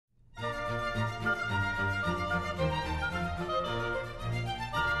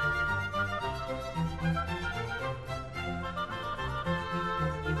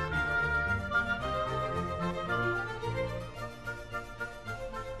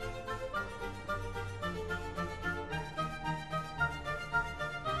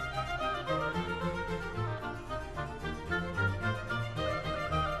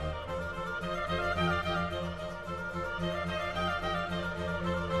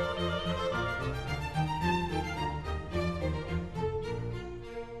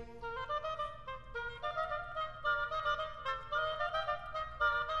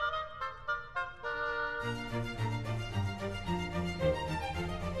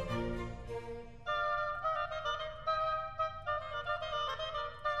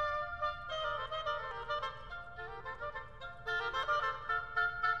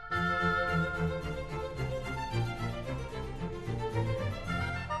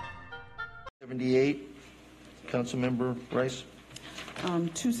78, Councilmember Rice.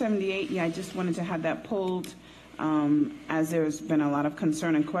 278, yeah, I just wanted to have that pulled, as there's been a lot of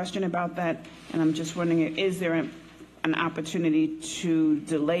concern and question about that, and I'm just wondering, is there an opportunity to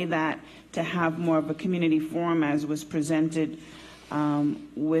delay that, to have more of a community forum as was presented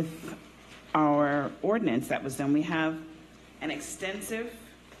with our ordinance that was done? We have an extensive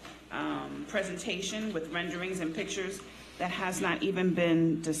presentation with renderings and pictures that has not even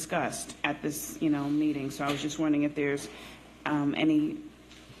been discussed at this, meeting. So I was just wondering if there's any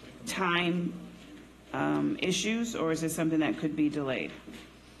time issues, or is it something that could be delayed?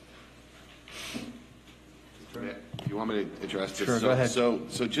 You want me to address this? Sure, go ahead. So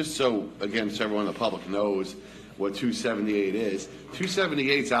just so, again, so everyone in the public knows what 278 is.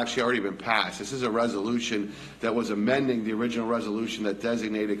 278 has actually already been passed. This is a resolution that was amending the original resolution that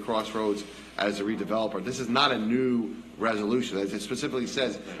designated Crossroads as a redeveloper. This is not a new resolution. As it specifically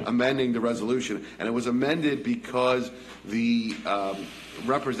says, amending the resolution. And it was amended because the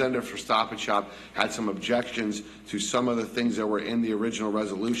representative for Stop&Shop had some objections to some of the things that were in the original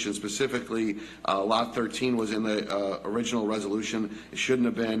resolution. Specifically, Lot 13 was in the original resolution. It shouldn't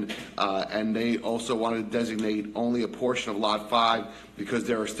have been. And they also wanted to designate only a portion of Lot 5 because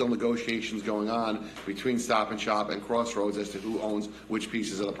there are still negotiations going on between Stop&Shop and Crossroads as to who owns which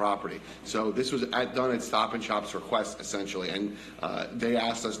pieces of the property. So this was done at Stop&Shop's request, essentially, and they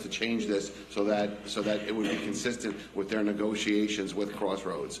asked us to change this so that it would be consistent with their negotiations with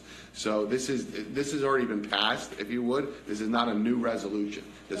Crossroads. So this has already been passed, if you would. This is not a new resolution.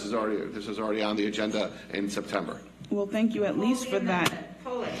 This is already on the agenda in September. Well, thank you at least for that.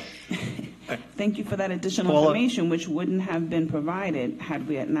 Thank you for that additional information, which wouldn't have been provided had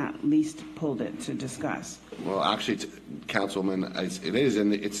we had not at least pulled it to discuss. Well, actually, Councilman, it's in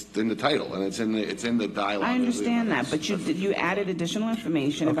the title, and it's in the dialogue. I understand that, but you added additional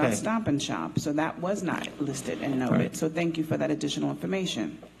information about Stop&Shop, so that was not listed and noted. Right. So thank you for that additional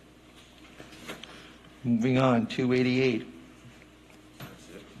information. Moving on, 288.